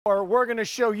We're going to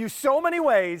show you so many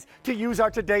ways to use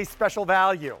our today's special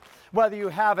value. Whether you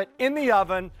have it in the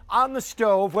oven, on the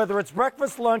stove, whether it's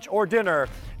breakfast, lunch, or dinner,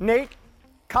 Nate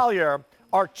Collier,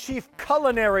 our Chief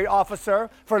Culinary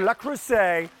Officer for Le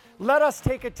Creuset, let us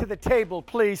take it to the table,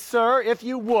 please, sir, if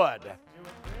you would.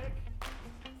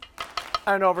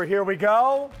 And over here we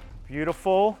go.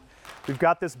 Beautiful. We've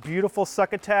got this beautiful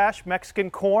succotash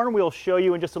Mexican corn we'll show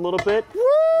you in just a little bit. Woo!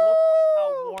 Look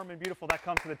how warm and beautiful that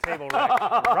comes to the table, Rick.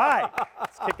 Right,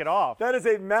 let's kick it off. That is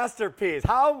a masterpiece.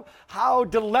 How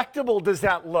delectable does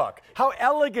that look? How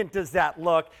elegant does that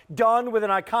look? Done with an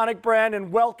iconic brand.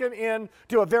 And welcome in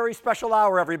to a very special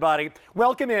hour, everybody.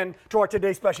 Welcome in to our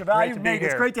today's special value. Nate,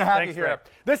 it's great to have you here. Rick.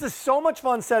 This is so much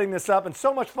fun setting this up and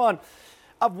so much fun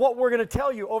of what we're going to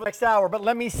tell you over the next hour. But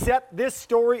let me set this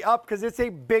story up because it's a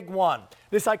big one.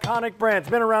 This iconic brand,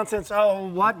 it's been around since,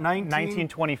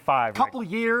 1925. Couple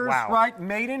years, wow. right?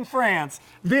 Made in France.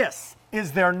 this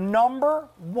is their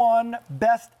 #1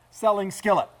 best-selling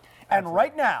skillet. And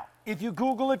right now, if you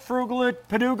Google it, Frugal it,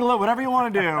 Padoogle it, whatever you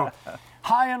want to do,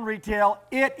 high-end retail,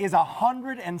 it is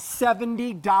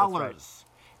 $170. Right.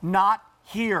 Not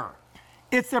here.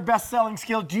 It's their best-selling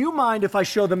skill. Do you mind if I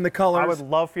show them the colors? I would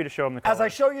love for you to show them the colors. As I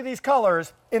show you these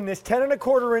colors in this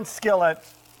 10¼ inch skillet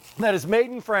that is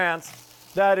made in France,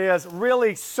 that is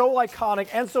really so iconic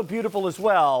and so beautiful as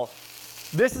well.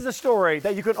 This is a story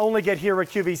that you can only get here at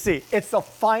QVC. It's the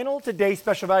final today's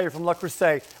special value from Le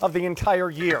Creuset of the entire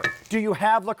year. Do you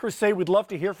have Le Creuset? We'd love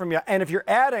to hear from you. And if you're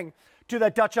adding to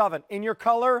that Dutch oven in your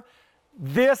color,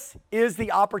 this is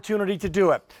the opportunity to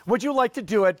do it. Would you like to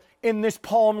do it in this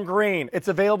palm green? It's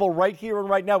available right here and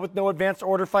right now with no advanced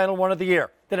order, final one of the year.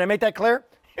 Did I make that clear?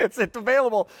 It's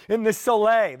available in this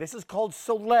Soleil. This is called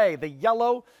Soleil. The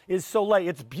yellow is Soleil.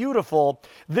 It's beautiful.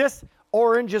 This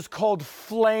orange is called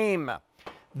Flame.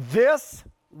 This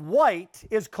white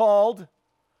is called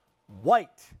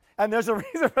White. And there's a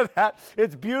reason for that.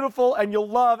 It's beautiful and you'll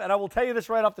love, and I will tell you this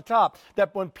right off the top,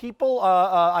 that when people,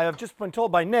 I have just been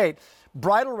told by Nate,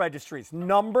 bridal registries,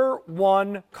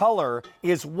 #1 color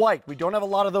is white. We don't have a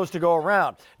lot of those to go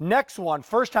around. Next one,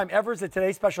 first time ever is at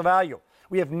today's special value.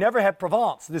 We have never had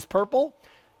Provence, this purple,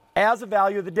 as a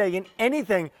value of the day in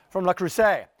anything from Le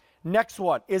Creuset. Next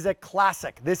one is a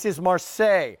classic. This is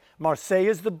Marseille. Marseille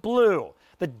is the blue,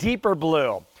 the deeper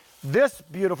blue. This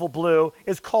beautiful blue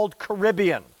is called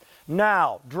Caribbean.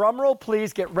 Now, drum roll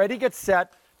please, get ready, get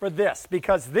set for this,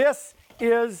 because this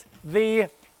is the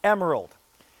emerald.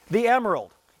 The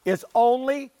emerald is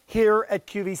only here at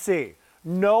QVC.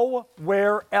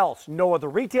 Nowhere else. No other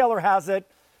retailer has it.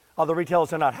 Other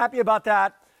retailers are not happy about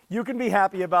that. You can be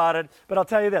happy about it, but I'll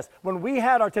tell you this. When we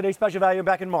had our today's special value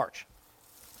back in March,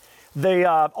 the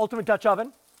Ultimate Dutch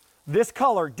Oven, this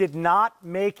color did not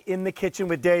make in the kitchen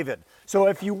with David. So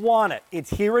if you want it, it's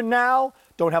here and now.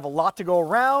 Don't have a lot to go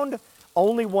around.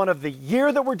 Only one of the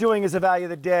year that we're doing is a value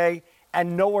of the day,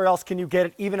 and nowhere else can you get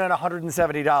it, even at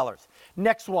 $170.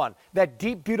 Next one, that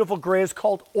deep, beautiful gray is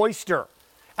called Oyster.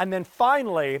 And then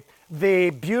finally, the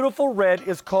beautiful red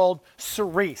is called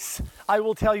Cerise. I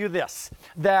will tell you this,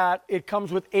 that it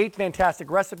comes with 8 fantastic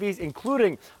recipes,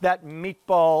 including that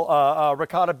meatball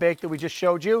ricotta bake that we just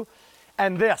showed you.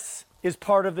 And this is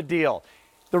part of the deal.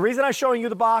 The reason I'm showing you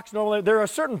the box, normally there are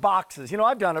certain boxes. You know,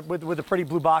 I've done it with a pretty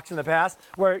blue box in the past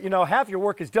where, you know, half your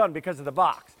work is done because of the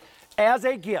box. As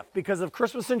a gift, because of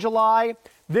Christmas in July,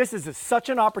 this is such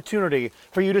an opportunity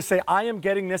for you to say, I am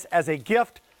getting this as a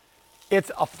gift.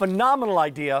 It's a phenomenal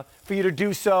idea for you to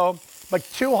do so. Like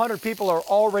 200 people are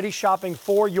already shopping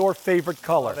for your favorite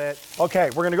color. Okay,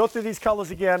 we're going to go through these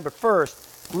colors again, but first,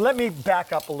 let me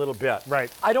back up a little bit. Right.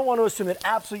 I don't want to assume that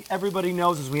absolutely everybody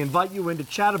knows as we invite you in to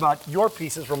chat about your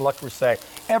pieces from Le Creuset.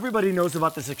 Everybody knows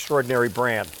about this extraordinary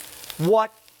brand.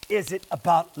 What is it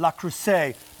about Le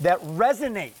Creuset that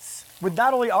resonates with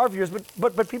not only our viewers,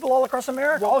 but people all across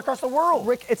America, all across the world?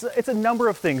 Rick, it's a number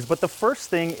of things, but the first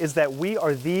thing is that we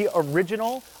are the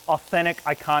original, authentic,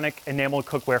 iconic enameled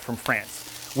cookware from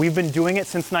France. We've been doing it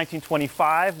since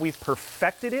 1925. We've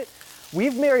perfected it.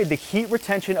 We've married the heat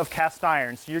retention of cast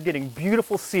iron, so you're getting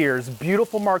beautiful sears,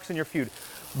 beautiful marks in your food,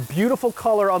 beautiful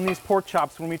color on these pork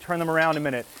chops when we turn them around in a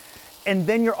minute. And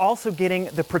then you're also getting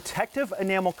the protective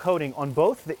enamel coating on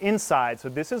both the inside. So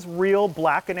this is real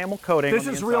black enamel coating. This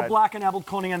is real black enamel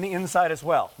coating on the inside as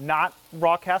well. Not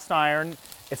raw cast iron.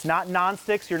 It's not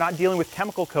non-sticks. You're not dealing with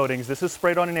chemical coatings. This is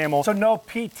sprayed on enamel. So no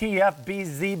PTF,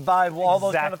 BZ, all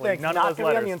those kind of things. None of those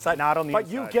letters. On the inside. Not on the inside.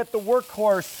 But you get the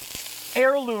workhorse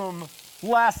heirloom,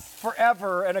 lasts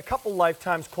forever and a couple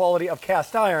lifetimes quality of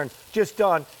cast iron, just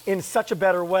done in such a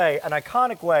better way, an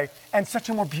iconic way, and such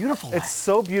a more beautiful way. It's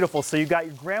so beautiful. So you got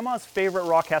your grandma's favorite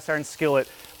raw cast iron skillet,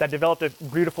 that developed a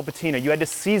beautiful patina. You had to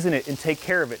season it and take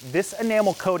care of it. This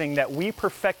enamel coating that we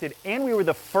perfected and we were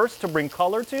the first to bring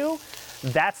color to,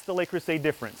 that's the Le Creuset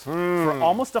difference. For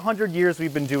almost 100 years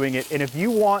we've been doing it, and if you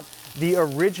want the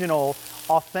original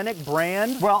authentic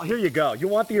brand. Well, here you go. You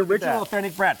want the original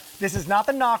authentic brand. This is not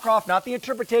the knockoff, not the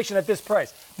interpretation at this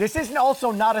price. This is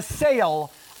also not a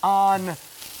sale on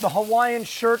the Hawaiian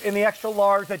shirt in the extra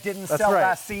large that didn't sell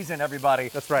last season, everybody.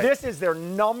 That's right. This is their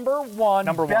number one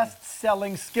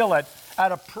best-selling skillet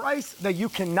at a price that you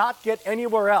cannot get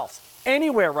anywhere else.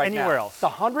 Anywhere right now. Anywhere else.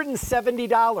 It's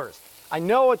 $170. I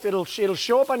know it'll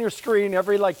show up on your screen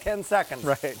every like 10 seconds.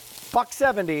 Right.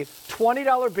 $170,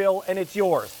 $20 bill, and it's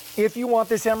yours. If you want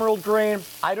this emerald green,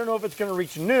 I don't know if it's going to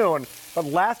reach noon, but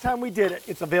last time we did it,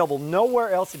 it's available nowhere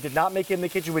else. It did not make it in the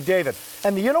kitchen with David.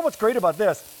 And you know what's great about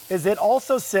this is it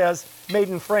also says made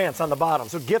in France on the bottom.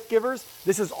 So gift givers,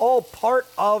 this is all part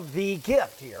of the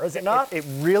gift here, is it not? It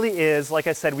really is. Like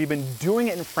I said, we've been doing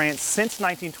it in France since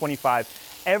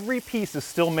 1925. Every piece is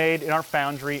still made in our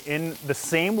foundry in the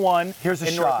same one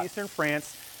in northeastern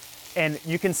France. And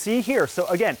you can see here, so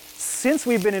again, since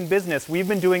we've been in business, we've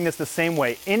been doing this the same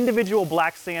way. Individual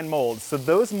black sand molds. So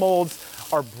those molds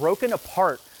are broken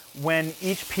apart when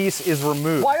each piece is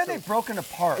removed. Why are they broken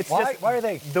apart? Why are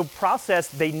they? The process,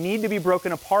 they need to be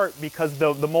broken apart because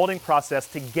the molding process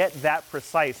to get that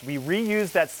precise. We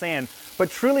reuse that sand, but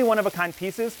truly one-of-a-kind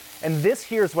pieces, and this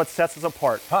here is what sets us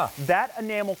apart. That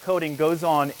enamel coating goes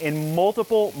on in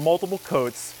multiple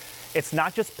coats. It's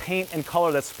not just paint and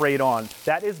color that's sprayed on.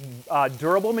 That is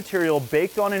durable material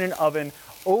baked on in an oven.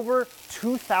 Over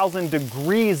 2,000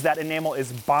 degrees that enamel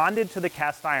is bonded to the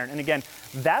cast iron. And again,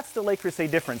 that's the Le Creuset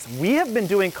difference. We have been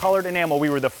doing colored enamel. We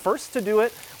were the first to do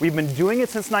it. We've been doing it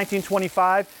since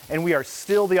 1925, and we are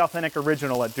still the authentic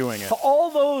original at doing it. So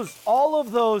all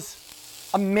of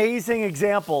those amazing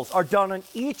examples are done on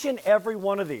each and every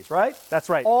one of these, right? That's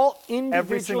right. All individually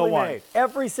every single one. made.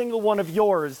 Every single one of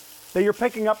yours that you're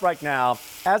picking up right now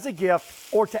as a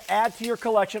gift or to add to your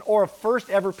collection or a first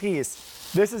ever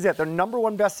piece. This is it, their number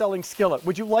one best-selling skillet.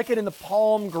 Would you like it in the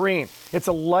palm green? It's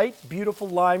a light, beautiful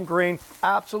lime green,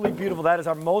 absolutely beautiful. That is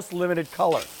our most limited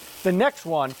color. The next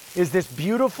one is this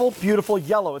beautiful, beautiful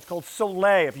yellow. It's called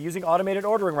Soleil. If you're using automated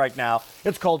ordering right now,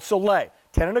 it's called Soleil.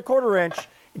 10¼ inch,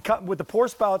 cut with the pour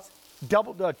spouts,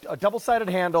 a double-sided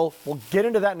handle. We'll get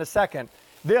into that in a second.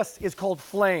 This is called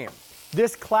Flame.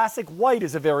 This classic white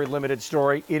is a very limited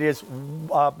story. It is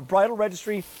bridal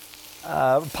registry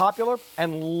popular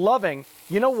and loving.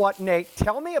 You know what, Nate?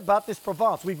 Tell me about this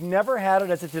Provence. We've never had it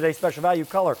as a Today Special Value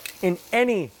color in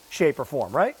any shape or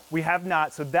form, right? We have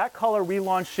not. So that color, we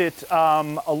launched it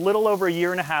a little over a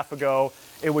year and a half ago.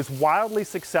 It was wildly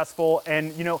successful,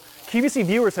 and you know, QVC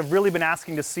viewers have really been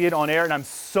asking to see it on air, and I'm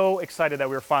so excited that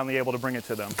we were finally able to bring it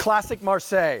to them. Classic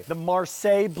Marseille, the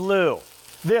Marseille blue.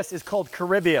 This is called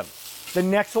Caribbean. The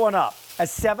next one up,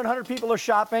 as 700 people are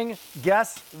shopping,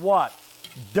 guess what?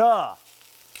 Duh.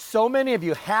 So many of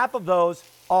you, half of those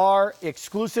are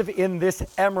exclusive in this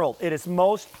emerald. It is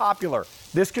most popular.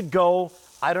 This could go,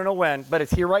 I don't know when, but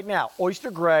it's here right now.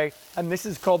 Oyster gray, and this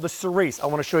is called the cerise. I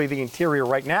want to show you the interior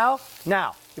right now.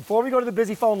 Now, before we go to the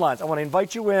busy phone lines, I want to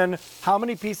invite you in. How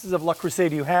many pieces of Le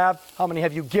Creuset do you have? How many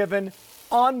have you given?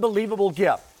 Unbelievable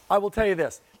gift. I will tell you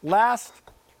this. Last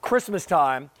Christmas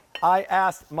time, I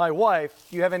asked my wife,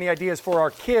 do you have any ideas for our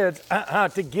kids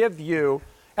to give you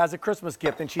as a Christmas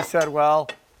gift? And she said, well,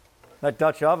 that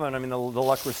Dutch oven, I mean, the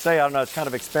Le Creuset, I don't know, it's kind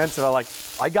of expensive. I'm like,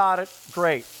 I got it,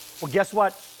 great. Well, guess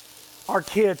what? Our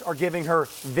kids are giving her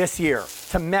this year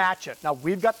to match it. Now,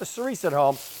 we've got the cerise at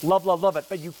home, love, love, love it,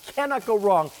 but you cannot go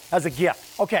wrong as a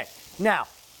gift. Okay, now,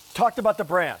 talked about the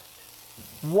brand.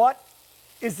 What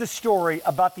is the story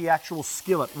about the actual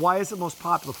skillet? Why is it most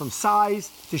popular, from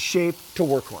size to shape to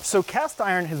workhorse? So cast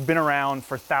iron has been around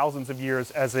for thousands of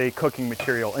years as a cooking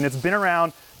material, and it's been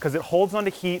around because it holds onto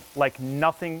heat like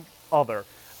nothing other.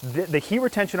 The heat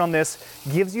retention on this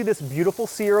gives you this beautiful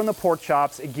sear on the pork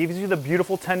chops. It gives you the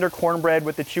beautiful tender cornbread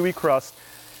with the chewy crust.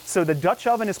 So the Dutch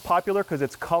oven is popular because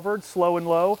it's covered slow and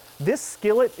low. This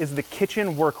skillet is the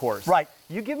kitchen workhorse. Right.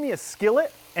 You give me a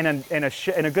skillet and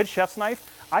a good chef's knife,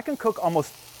 I can cook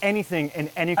almost anything in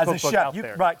any cookbook out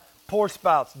there. Right. Pour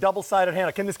spouts, double-sided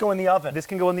handle. Can this go in the oven? This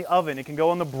can go in the oven. It can go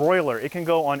on the broiler. It can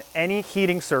go on any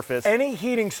heating surface. Any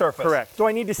heating surface. Correct. Do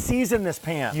I need to season this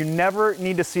pan? You never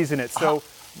need to season it. So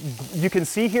you can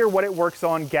see here what it works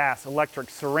on: gas, electric,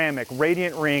 ceramic,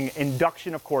 radiant ring,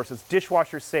 induction, of course. It's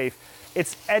dishwasher safe.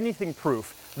 It's anything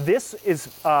proof. This is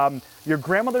your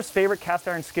grandmother's favorite cast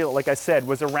iron skillet, like I said,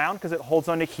 was around because it holds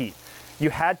onto heat. You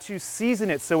had to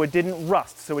season it so it didn't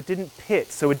rust, so it didn't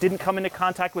pit, so it didn't come into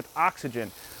contact with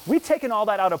oxygen. We've taken all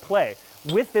that out of play.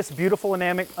 with this beautiful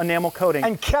enamel coating.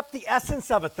 And kept the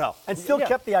essence of it, though, and still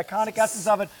kept the iconic essence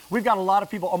of it. We've got a lot of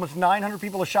people, almost 900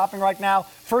 people are shopping right now.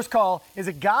 First call is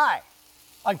a guy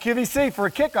on QVC for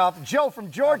a kickoff, Joe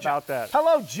from Georgia. How about that?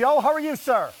 Hello, Joe. How are you,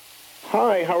 sir?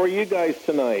 Hi, how are you guys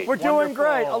tonight? We're doing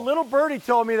great. A little birdie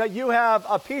told me that you have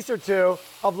a piece or two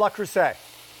of Le Creuset.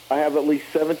 I have at least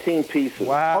 17 pieces.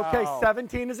 Wow. Okay,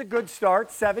 17 is a good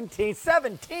start.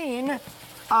 17.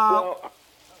 Well,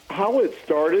 how it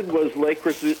started was Le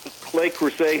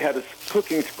Creuset had a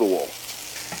cooking school.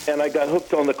 And I got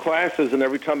hooked on the classes, and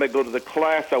every time I go to the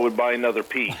class, I would buy another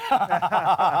piece.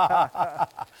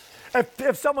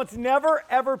 If someone's never,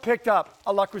 ever picked up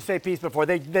a Le Creuset piece before,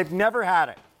 they've never had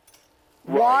it,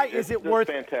 why Right, is it it's worth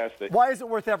fantastic. Why is it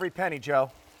worth every penny,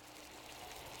 Joe?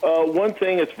 One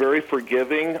thing, it's very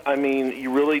forgiving. I mean,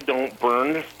 you really don't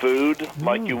burn food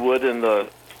like you would in the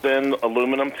thin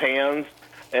aluminum pans.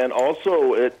 And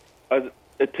also, it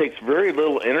takes very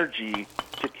little energy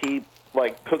to keep,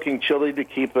 like, cooking chili, to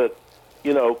keep it,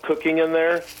 cooking in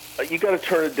there. You got to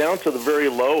turn it down to the very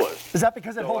lowest. Is that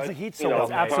because it holds the heat so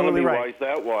well? Absolutely right.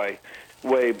 That way,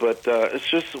 but it's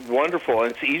just wonderful,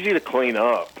 and it's easy to clean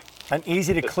up. And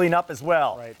easy to clean up as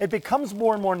well. Right. It becomes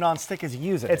more and more nonstick as you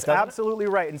use it. It's doesn't it? absolutely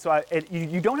right. And so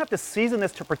you don't have to season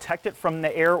this to protect it from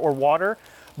the air or water,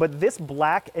 but this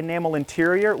black enamel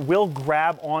interior will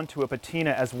grab onto a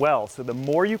patina as well. So the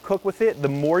more you cook with it, the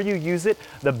more you use it,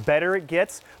 the better it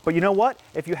gets. But you know what?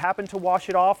 If you happen to wash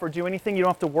it off or do anything, you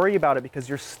don't have to worry about it because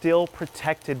you're still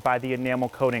protected by the enamel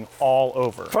coating all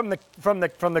over. From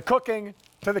the cooking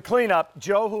to the cleanup,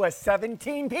 Joe, who has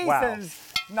 17 pieces. Wow.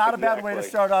 Not a bad way to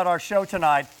start out our show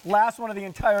tonight. Last one of the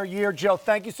entire year. Joe,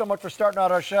 thank you so much for starting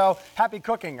out our show. Happy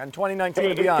cooking in 2019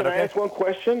 and beyond. Can I ask one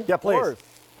question? Yeah, please.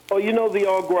 Oh, you know the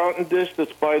au gratin dish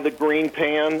that's by the green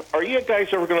pan? Are you guys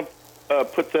ever going to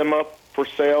put them up for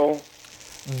sale?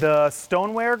 The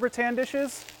stoneware gratin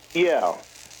dishes? Yeah.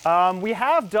 We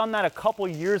have done that a couple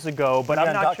years ago, but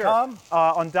I'm not sure.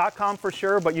 On .com for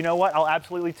sure, but you know what? I'll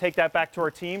absolutely take that back to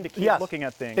our team to keep looking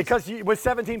at things. Because with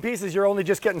 17 pieces, you're only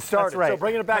just getting started. That's right. So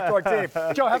bringing it back to our team.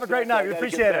 Joe, have a great night. We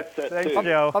appreciate it. Thanks,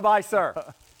 Joe. Bye-bye,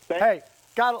 sir. Hey,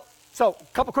 so a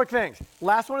couple quick things.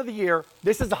 Last one of the year,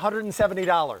 this is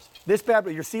 $170. This bad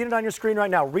boy, you're seeing it on your screen right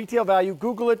now. Retail value,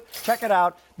 Google it, check it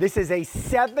out. This is a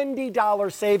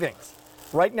 $70 savings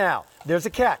right now. There's a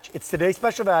catch. It's today's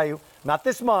special value, not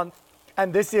this month,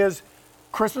 and this is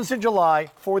Christmas in July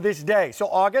for this day. So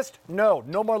August, no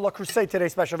more Le Creuset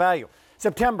today's special value.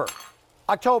 September,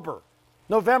 October,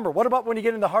 November. What about when you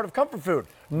get in the heart of comfort food?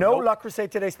 No Le Creuset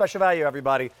today's special value,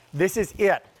 everybody. This is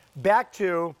it. Back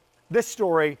to this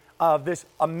story of this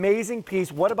amazing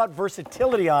piece. What about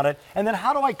versatility on it? And then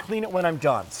how do I clean it when I'm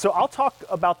done? So I'll talk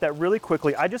about that really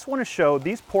quickly. I just want to show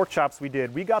these pork chops we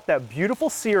did. We got that beautiful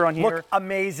sear on here. Look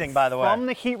amazing, by the way. From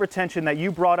the heat retention that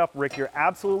you brought up, Rick, you're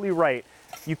absolutely right.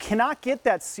 You cannot get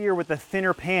that sear with a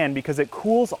thinner pan because it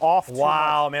cools off too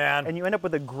much, man. And you end up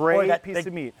with a great piece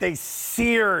of meat. They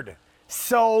seared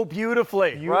so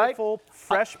beautifully, Beautiful,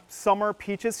 fresh summer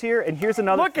peaches here. And here's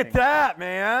another Look thing. at that,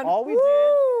 man. All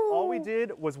we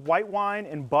did was white wine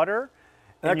and butter.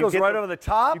 That goes right over the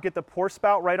top? You get the pork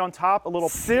spout right on top, a little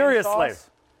Seriously. sauce.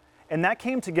 And that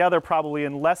came together probably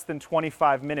in less than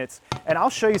 25 minutes. And I'll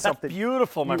show you something. That's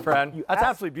beautiful, my friend. That's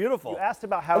absolutely beautiful. You asked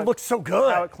about how it looks so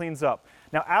good. How it cleans up.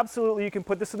 Now, absolutely, you can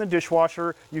put this in the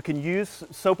dishwasher. You can use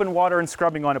soap and water and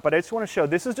scrubbing on it. But I just want to show,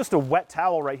 this is just a wet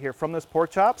towel right here from those pork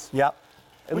chops. Yep.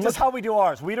 Which is how we do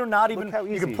ours. We do not even,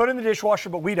 you can put it in the dishwasher,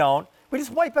 but we don't. We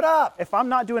just wipe it up. If I'm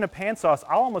not doing a pan sauce,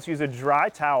 I'll almost use a dry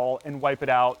towel and wipe it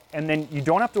out, and then you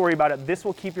don't have to worry about it. This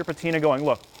will keep your patina going.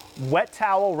 Look, wet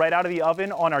towel right out of the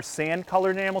oven on our sand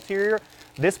colored enamel interior.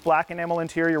 This black enamel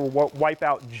interior will wipe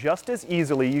out just as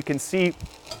easily. You can see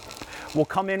we'll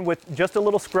come in with just a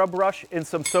little scrub brush and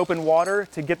some soap and water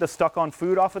to get the stuck on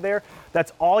food off of there.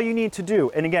 That's all you need to do.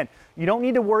 And again, you don't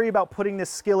need to worry about putting this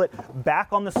skillet back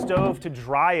on the stove to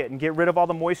dry it and get rid of all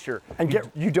the moisture. And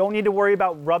you don't need to worry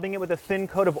about rubbing it with a thin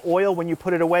coat of oil when you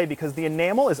put it away because the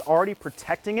enamel is already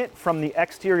protecting it from the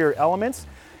exterior elements.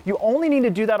 You only need to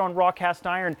do that on raw cast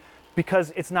iron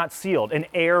because it's not sealed and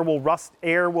air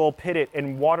will pit it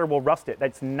and water will rust it.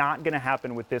 That's not going to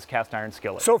happen with this cast iron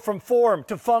skillet. So from form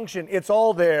to function, it's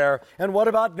all there. And what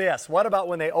about this? What about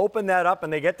when they open that up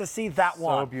and they get to see that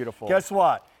one? So beautiful. Guess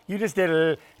what? You just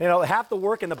did, half the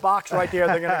work in the box right there.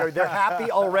 They're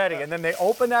happy already. And then they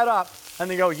open that up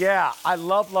and they go, yeah, I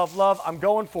love, love, love. I'm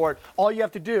going for it. All you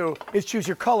have to do is choose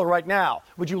your color right now.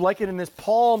 Would you like it in this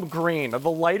palm green or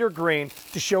the lighter green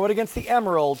to show it against the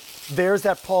emerald? There's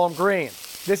that palm green.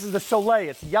 This is the Soleil.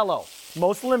 It's yellow.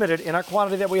 most limited in our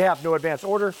quantity that we have. No advance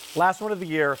order. Last one of the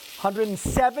year.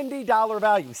 $170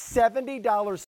 value. $70